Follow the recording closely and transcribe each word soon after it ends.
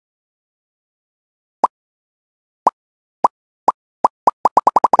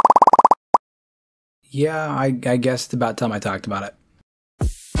Yeah, I guess it's about time I talked about it.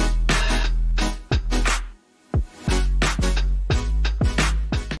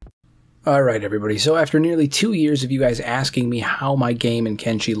 Alright everybody, so after nearly 2 years of you guys asking me how my game in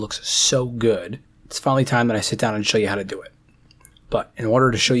Kenshi looks so good, it's finally time that I sit down and show you how to do it. But in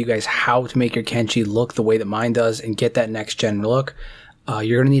order to show you guys how to make your Kenshi look the way that mine does and get that next gen look,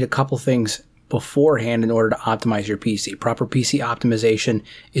 you're going to need a couple things beforehand in order to optimize your PC. Proper PC optimization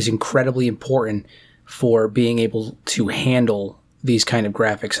is incredibly important for being able to handle these kind of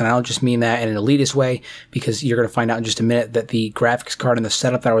graphics. And I don't just mean that in an elitist way, because you're going to find out in just a minute that the graphics card and the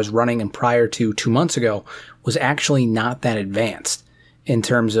setup that I was running and prior to 2 months ago was actually not that advanced in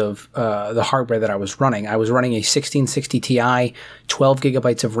terms of the hardware that I was running. I was running a 1660 Ti, 12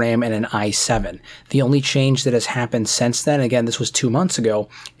 gigabytes of RAM, and an i7. The only change that has happened since then, again, this was 2 months ago,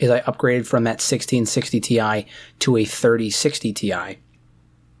 is I upgraded from that 1660 Ti to a 3060 Ti.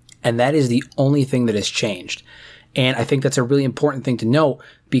 And that is the only thing that has changed. And I think that's a really important thing to note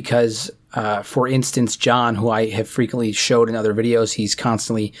because, for instance, John, who I have frequently showed in other videos, he's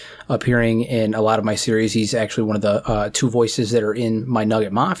constantly appearing in a lot of my series. He's actually one of the 2 voices that are in my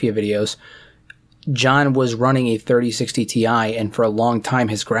Nugget Mafia videos. John was running a 3060 Ti, and for a long time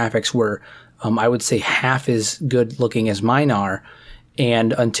his graphics were, I would say, half as good looking as mine are.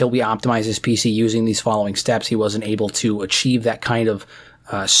 And until we optimized his PC using these following steps, he wasn't able to achieve that kind of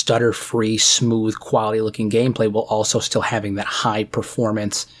stutter-free, smooth, quality-looking gameplay while also still having that high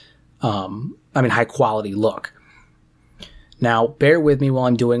performance, high quality look. Now, bear with me while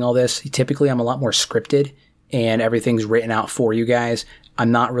I'm doing all this. Typically, I'm a lot more scripted and everything's written out for you guys.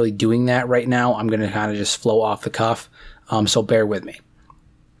 I'm not really doing that right now. I'm going to kind of just flow off the cuff, so bear with me.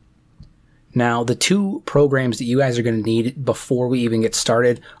 Now, the 2 programs that you guys are going to need before we even get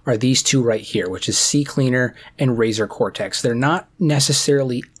started are these 2 right here, which is CCleaner and Razer Cortex. They're not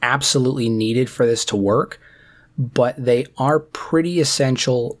necessarily absolutely needed for this to work, but they are pretty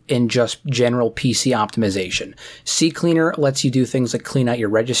essential in just general PC optimization. CCleaner lets you do things like clean out your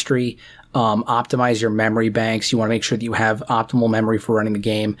registry, optimize your memory banks. You want to make sure that you have optimal memory for running the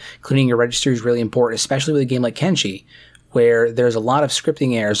game. Cleaning your registry is really important, especially with a game like Kenshi, where there's a lot of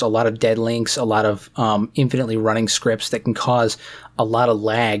scripting errors, a lot of dead links, a lot of infinitely running scripts that can cause a lot of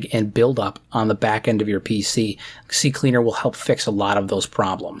lag and buildup on the back end of your PC. CCleaner will help fix a lot of those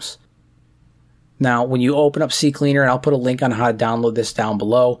problems. Now, when you open up CCleaner, and I'll put a link on how to download this down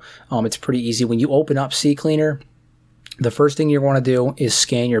below, it's pretty easy. When you open up CCleaner, the first thing you want to do is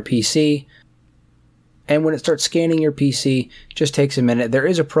scan your PC. And when it starts scanning your PC, just takes a minute. There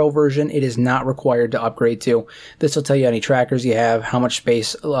is a pro version. It is not required to upgrade to. This will tell you any trackers you have, how much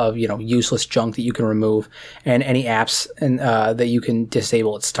space of useless junk that you can remove, and any apps that you can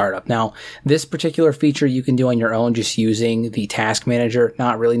disable at startup. Now, this particular feature you can do on your own just using the task manager.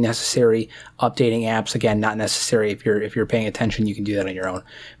 Not really necessary. Updating apps, again, not necessary. If you're paying attention, you can do that on your own.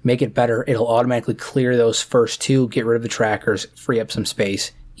 Make it better. It'll automatically clear those first 2, get rid of the trackers, free up some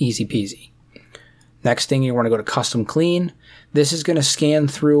space. Easy peasy. Next thing, you want to go to Custom Clean. This is going to scan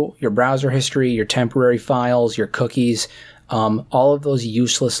through your browser history, your temporary files, your cookies, all of those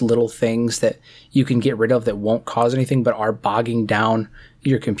useless little things that you can get rid of that won't cause anything but are bogging down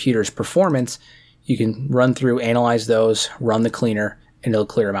your computer's performance. You can run through, analyze those, run the cleaner, and it'll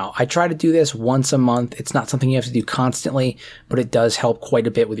clear them out. I try to do this once a month. It's not something you have to do constantly, but it does help quite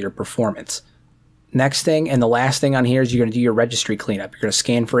a bit with your performance. Next thing, and the last thing on here, is you're going to do your registry cleanup. You're going to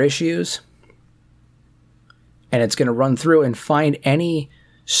scan for issues, and it's going to run through and find any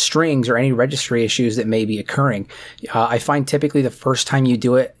strings or any registry issues that may be occurring. I find typically the first time you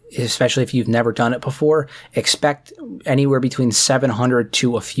do it, especially if you've never done it before, expect anywhere between 700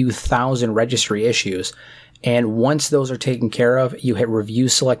 to a few thousand registry issues. And once those are taken care of, you hit review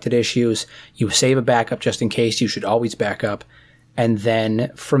selected issues, you save a backup just in case. You should always back up. And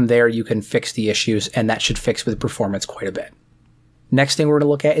then from there, you can fix the issues, and that should fix with performance quite a bit. Next thing we're going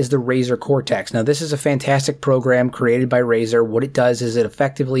to look at is the Razer Cortex. Now, this is a fantastic program created by Razer. What it does is it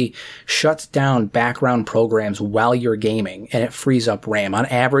effectively shuts down background programs while you're gaming, and it frees up RAM. On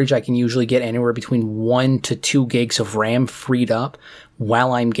average, I can usually get anywhere between 1 to 2 gigs of RAM freed up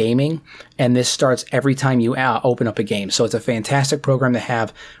while I'm gaming, and this starts every time you open up a game. So it's a fantastic program to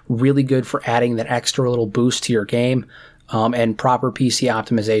have, really good for adding that extra little boost to your game, and proper PC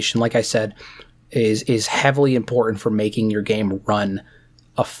optimization, like I said, is heavily important for making your game run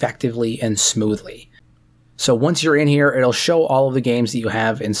effectively and smoothly. So once you're in here, it'll show all of the games that you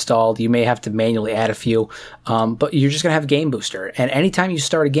have installed. You may have to manually add a few, but you're just going to have Game Booster. And anytime you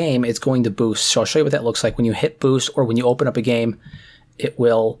start a game, it's going to boost. So I'll show you what that looks like. When you hit boost or when you open up a game, it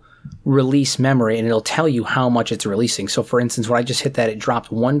will release memory, and it'll tell you how much it's releasing. So for instance, when I just hit that, it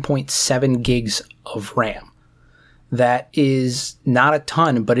dropped 1.7 gigs of RAM. That is not a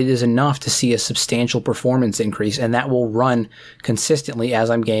ton, but it is enough to see a substantial performance increase, and that will run consistently as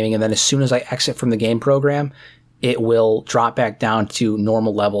I'm gaming. And then as soon as I exit from the game program, it will drop back down to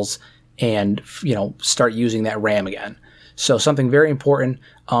normal levels and, you know, start using that RAM again. So something very important.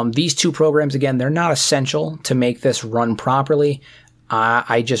 These two programs, again, they're not essential to make this run properly.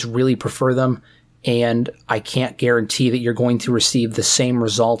 I just really prefer them, and I can't guarantee that you're going to receive the same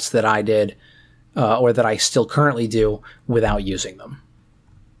results that I did or that I still currently do without using them.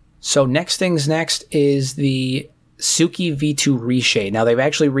 So next things next is the Suki V2 Reshade. Now they've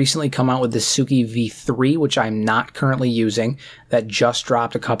actually recently come out with the Suki V3, which I'm not currently using. That just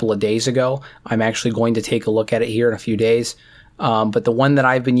dropped a couple of days ago. I'm actually going to take a look at it here in a few days. But the one that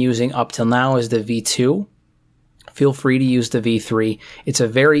I've been using up till now is the V2. Feel free to use the V3. It's a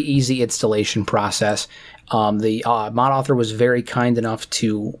very easy installation process. The mod author was very kind enough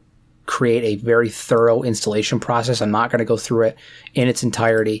to create a very thorough installation process. I'm not going to go through it in its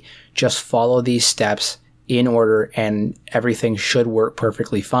entirety. Just follow these steps in order and everything should work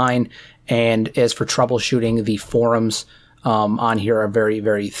perfectly fine. And as for troubleshooting, the forums on here are very,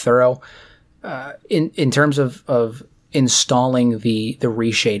 very thorough. In terms of installing the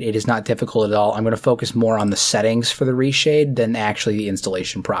reshade, it is not difficult at all. I'm going to focus more on the settings for the reshade than actually the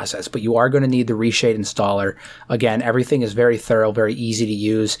installation process, but you are going to need the reshade installer. Again, everything is very thorough, very easy to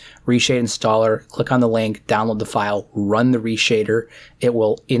use. Reshade installer, click on the link, download the file, run the reshader. It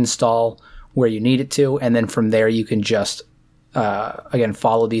will install where you need it to, and then from there you can just again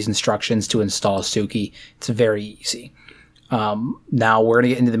follow these instructions to install Suki. It's very easy. Now we're going to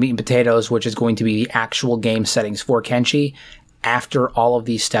get into the meat and potatoes, which is going to be the actual game settings for Kenshi after all of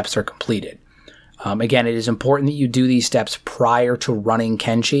these steps are completed. Again, it is important that you do these steps prior to running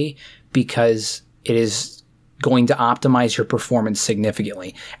Kenshi because it is going to optimize your performance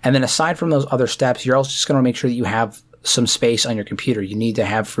significantly. And then aside from those other steps, you're also just going to make sure that you have some space on your computer. You need to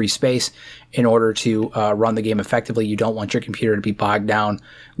have free space in order to run the game effectively. You don't want your computer to be bogged down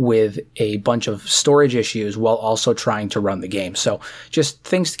with a bunch of storage issues while also trying to run the game. So just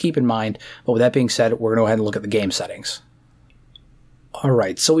things to keep in mind. But with that being said, we're going to go ahead and look at the game settings.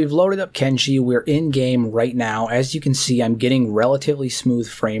 Alright, so we've loaded up Kenshi. We're in game right now. As you can see, I'm getting relatively smooth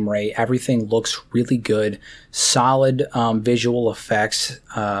frame rate. Everything looks really good. Solid visual effects.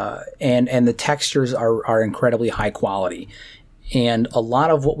 And the textures are incredibly high quality. And a lot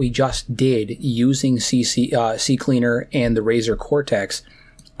of what we just did using CCleaner and the Razer Cortex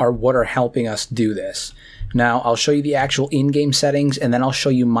are what are helping us do this. Now, I'll show you the actual in-game settings, and then I'll show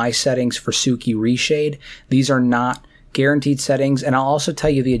you my settings for Suki Reshade. These are not guaranteed settings, and I'll also tell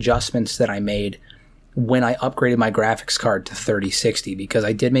you the adjustments that I made when I upgraded my graphics card to 3060, because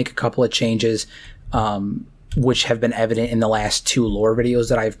I did make a couple of changes which have been evident in the last two lore videos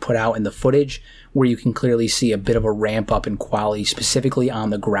that I've put out in the footage, where you can clearly see a bit of a ramp up in quality, specifically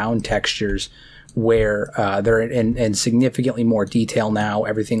on the ground textures, where they're in significantly more detail now.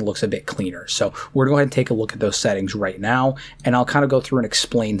 Everything looks a bit cleaner. So we're going to take a look at those settings right now, and I'll kind of go through and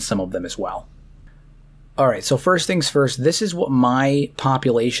explain some of them as well. Alright, so first things first, this is what my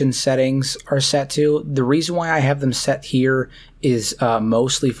population settings are set to. The reason why I have them set here is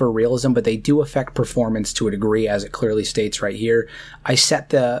mostly for realism, but they do affect performance to a degree, as it clearly states right here. I set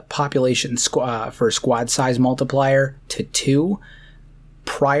the population for squad size multiplier to 2.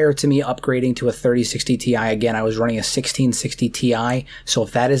 Prior to me upgrading to a 3060 Ti, again, I was running a 1660 Ti, so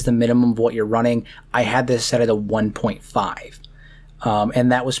if that is the minimum of what you're running, I had this set at a 1.5.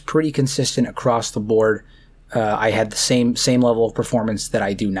 And that was pretty consistent across the board. I had the same level of performance that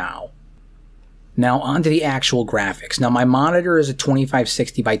I do now. Now onto the actual graphics. Now my monitor is a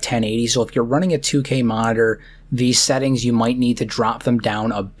 2560 by 1080, so if you're running a 2K monitor, these settings you might need to drop them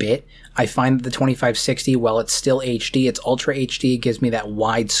down a bit. I find that the 2560, while it's still HD, it's Ultra HD, it gives me that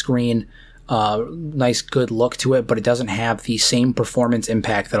widescreen, nice good look to it, but it doesn't have the same performance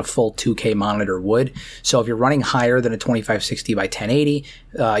impact that a full 2K monitor would. So if you're running higher than a 2560 by 1080,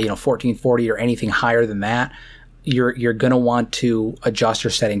 1440 or anything higher than that, you're going to want to adjust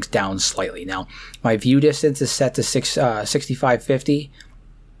your settings down slightly. Now, my view distance is set to 6550.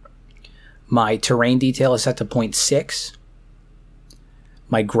 My terrain detail is set to 0.6.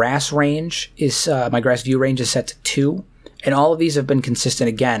 My grass range is my grass view range is set to 2. And all of these have been consistent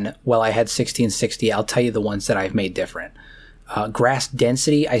again while I had 1660. I'll tell you the ones that I've made different. Grass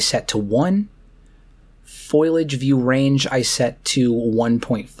density I set to 1. Foliage view range I set to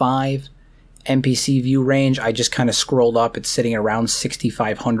 1.5. NPC view range I just kind of scrolled up. It's sitting around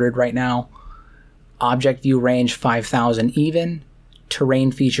 6500 right now. Object view range 5000 even.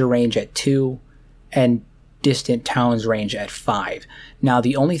 terrain feature range at 2, and distant towns range at 5. Now,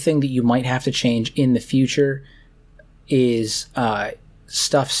 the only thing that you might have to change in the future is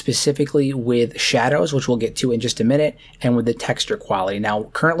stuff specifically with shadows, which we'll get to in just a minute, and with the texture quality. Now,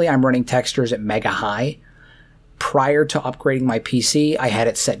 currently I'm running textures at mega high. Prior to upgrading my PC, I had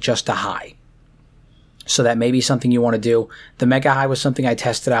it set just to high. So that may be something you want to do. The mega high was something I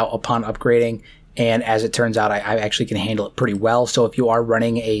tested out upon upgrading, and as it turns out, I actually can handle it pretty well. So if you are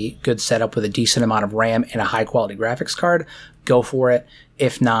running a good setup with a decent amount of RAM and a high quality graphics card, go for it.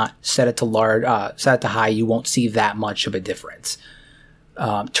 If not, set it to large, set it to high. You won't see that much of a difference.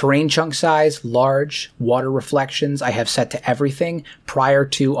 Terrain chunk size, large, water reflections, I have set to everything. Prior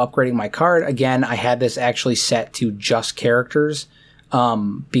to upgrading my card, again, I had this actually set to just characters,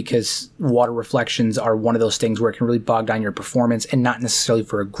 because water reflections are one of those things where it can really bog down your performance and not necessarily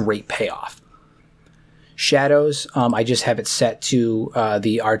for a great payoff. Shadows, I just have it set to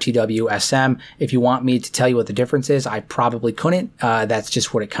the RTW SM. If you want me to tell you what the difference is, I probably couldn't. That's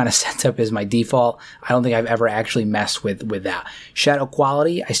just what it kind of sets up as my default. I don't think I've ever actually messed with that. Shadow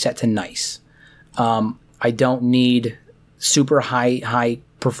quality, I set to nice. I don't need super high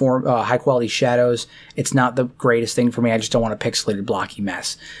quality shadows. It's not the greatest thing for me. I just don't want a pixelated blocky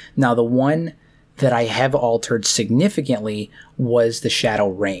mess. Now, the one that I have altered significantly was the shadow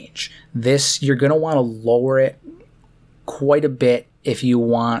range. This, you're going to want to lower it quite a bit if you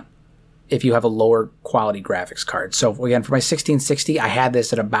have a lower quality graphics card. So again, for my 1660, I had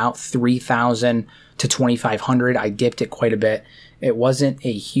this at about 3,000 to 2,500. I dipped it quite a bit. It wasn't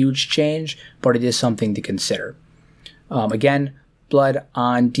a huge change, but it is something to consider. Again, blood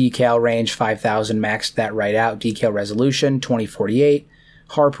on decal range 5,000, maxed that right out. Decal resolution 2048.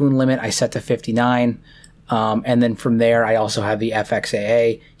 Harpoon limit I set to 59, and then from there I also have the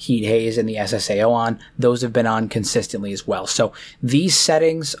FXAA, heat haze, and the SSAO on. Those have been on consistently as well. So these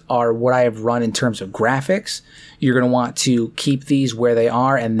settings are what I have run in terms of graphics. You're going to want to keep these where they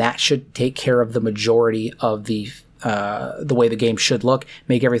are, and that should take care of the majority of the way the game should look,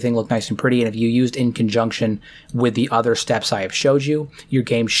 make everything look nice and pretty. And if you used in conjunction with the other steps I have showed you, your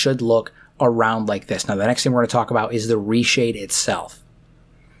game should look around like this. Now, the next thing we're going to talk about is the reshade itself.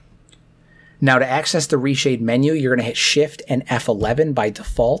 Now, to access the reshade menu, you're going to hit Shift and F11 by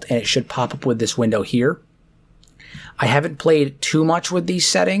default, and it should pop up with this window here. I haven't played too much with these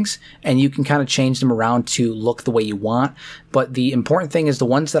settings, and you can kind of change them around to look the way you want. But the important thing is the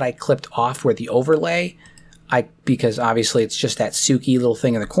ones that I clipped off were the overlay, because obviously it's just that Suki little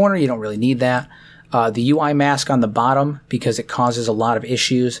thing in the corner. You don't really need that. The UI mask on the bottom, because it causes a lot of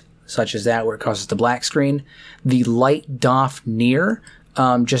issues, such as that, where it causes the black screen. The light DOF near,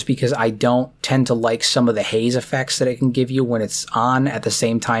 just because I don't tend to like some of the haze effects that it can give you when it's on at the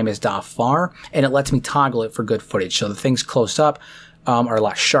same time as DOF far, and it lets me toggle it for good footage. So the things close up are a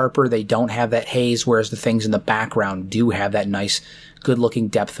lot sharper. They don't have that haze, whereas the things in the background do have that nice, good-looking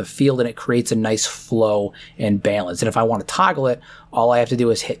depth of field, and it creates a nice flow and balance. And if I want to toggle it, all I have to do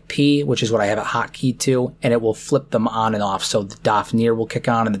is hit P, which is what I have a hotkey to, and it will flip them on and off. So the DOF near will kick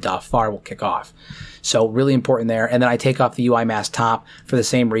on and the DOF far will kick off. So really important there. And then I take off the UI mask top for the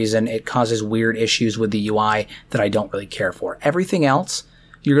same reason. It causes weird issues with the UI that I don't really care for. Everything else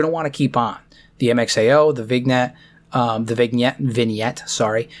you're going to want to keep on. The MXAO, the vignette,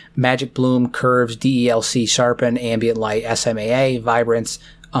 sorry, Magic Bloom, Curves, DELC, Sharpen, Ambient Light, SMAA, Vibrance,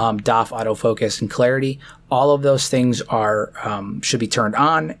 DOF Autofocus, and Clarity. All of those things are should be turned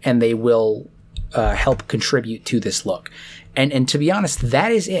on, and they will help contribute to this look. And to be honest,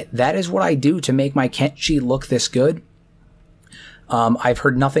 that is it. That is what I do to make my Kenshi look this good. I've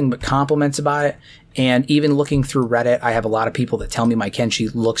heard nothing but compliments about it. And even looking through Reddit, I have a lot of people that tell me my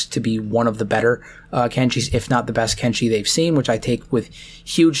Kenshi looks to be one of the better Kenshis, if not the best Kenshi they've seen, which I take with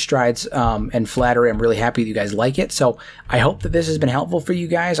huge strides and flattery. I'm really happy that you guys like it. So I hope that this has been helpful for you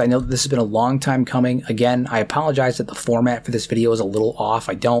guys. I know that this has been a long time coming. Again, I apologize that the format for this video is a little off.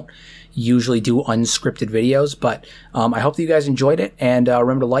 I don't usually do unscripted videos, but I hope that you guys enjoyed it. And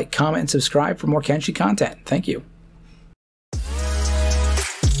remember to like, comment, and subscribe for more Kenshi content. Thank you.